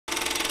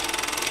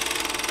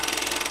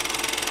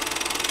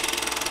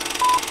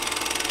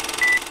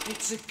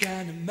It's a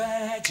kind of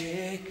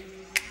magic.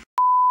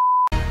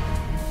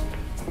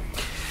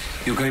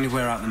 You're going to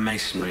wear out the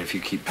masonry if you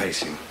keep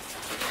pacing.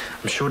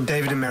 I'm sure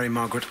David and Mary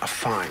Margaret are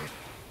fine.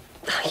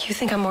 You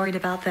think I'm worried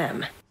about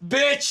them?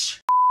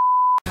 Bitch!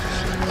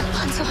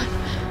 Hanson.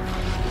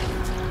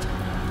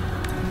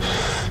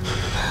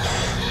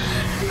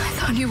 I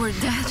thought you were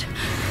dead.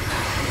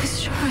 I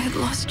was sure I had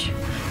lost you.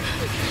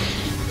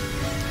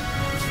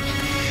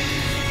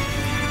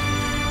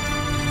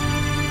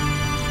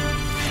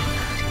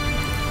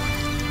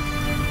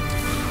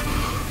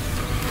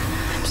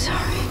 I'm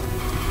sorry.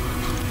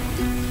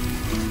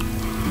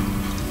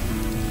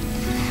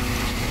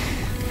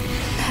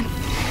 That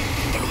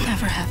will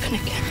never happen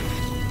again.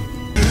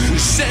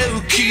 So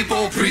keep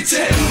on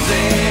pretending.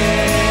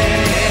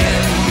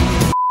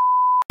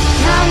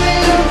 Got me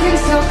looking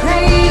so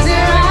crazy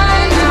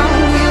right now.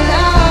 You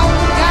love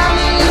got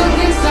me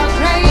looking so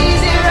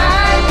crazy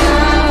right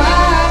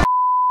now.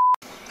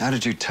 How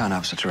did you turn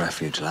up such a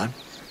refuge, lad?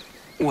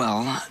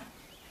 Well,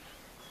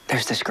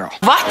 there's this girl.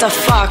 What the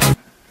fuck?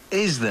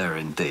 Is there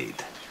indeed?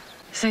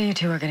 So you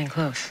two are getting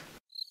close.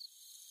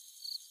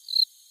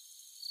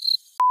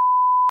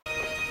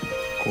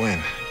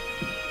 Gwen.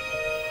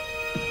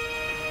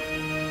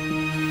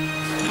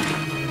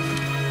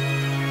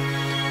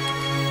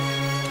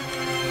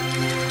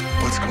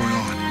 What's going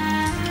on?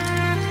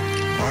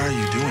 Why are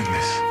you doing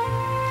this?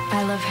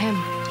 I love him.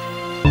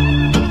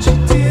 You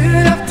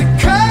didn't have to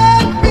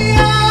cut me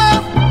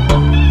off.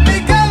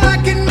 Make it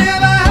like it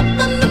never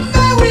happened,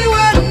 that we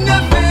were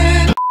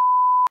nothing.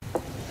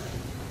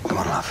 Come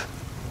on, love.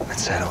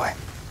 Let's sail away.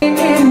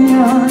 In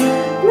your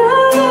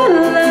life,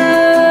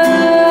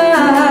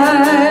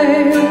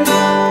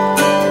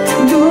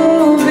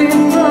 you'll be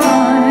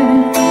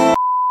mine.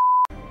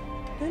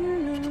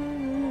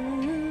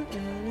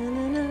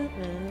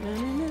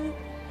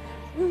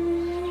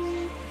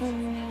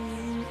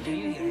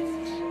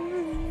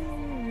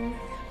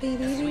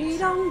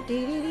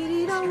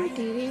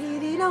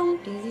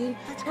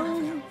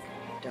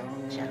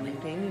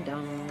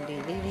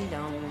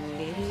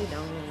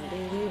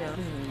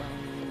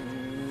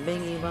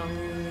 Bingy bong,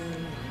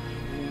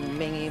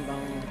 bingy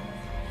bong.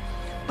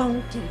 Bong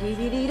diggy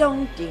diggy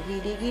dong, diggy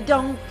diggy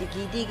dong,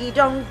 diggy diggy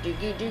dong,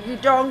 diggy diggy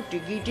dong,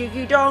 diggy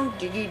diggy dong,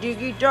 diggy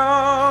diggy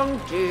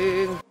dong,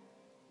 ding.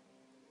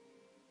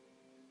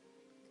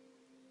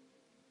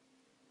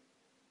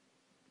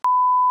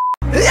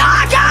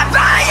 I can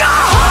be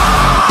your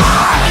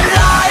heart.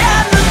 I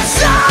am the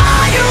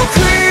star you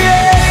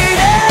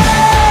created.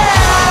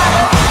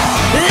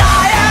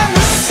 I am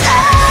the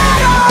sad.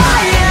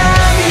 I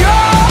am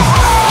your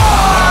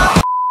heart.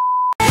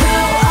 Who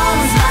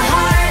owns my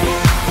heart?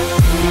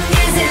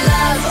 Is it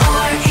love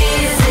or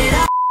is it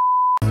all?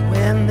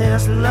 When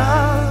there's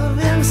love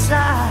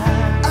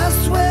inside, I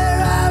swear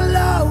I'll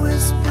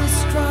always be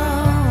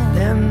strong.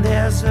 Then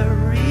there's a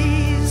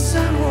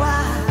reason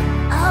why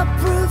I'll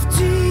prove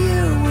to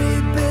you we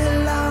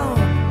belong.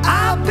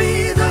 I'll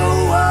be the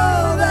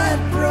wall that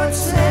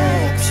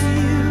protects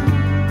you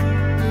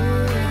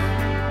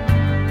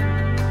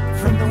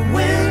from the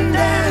wind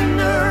and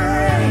the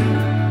rain,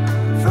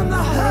 from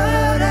the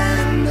hurt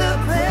and the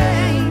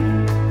pain.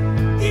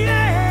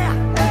 Yeah,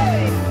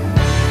 hey.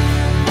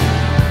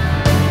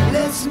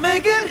 Let's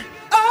make it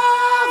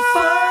all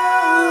for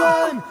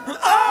one,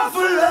 all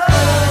for love.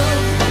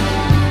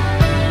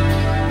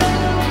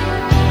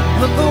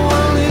 Let the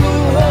one you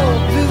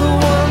hold be the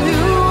one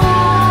you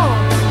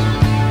want,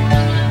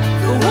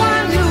 the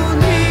one you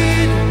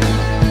need.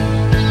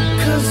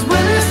 'Cause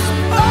when it's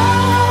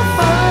all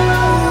for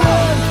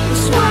one,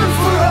 it's one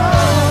for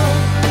all.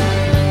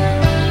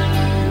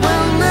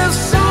 When there's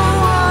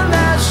someone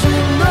that you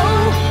know,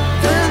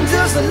 then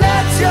just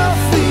let your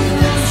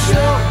feelings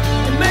show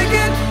and make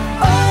it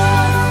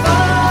all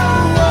for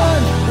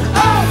one and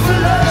all for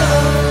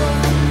love.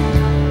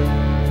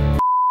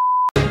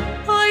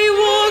 I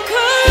walk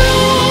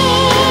alone.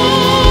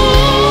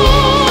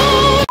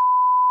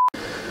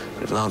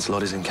 If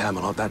Lancelot is in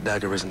Camelot, that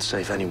dagger isn't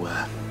safe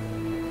anywhere.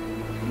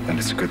 Then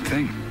it's a good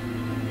thing.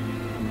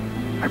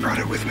 I brought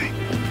it with me.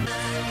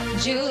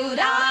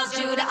 Judas,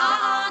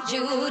 Judah,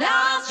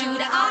 Judas,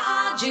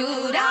 Judah,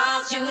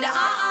 Judas,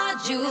 Judah,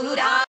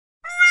 Judas.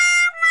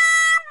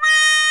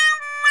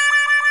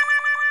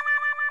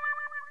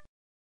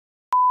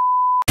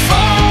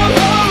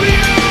 Follow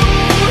you,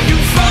 you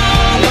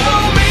follow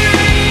me.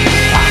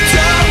 I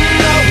don't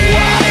know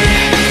why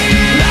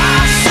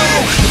life's so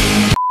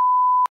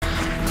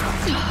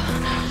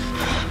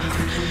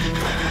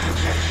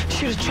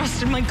Should have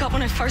trusted my gut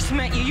when I first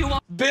met you. You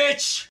are.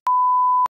 bitch.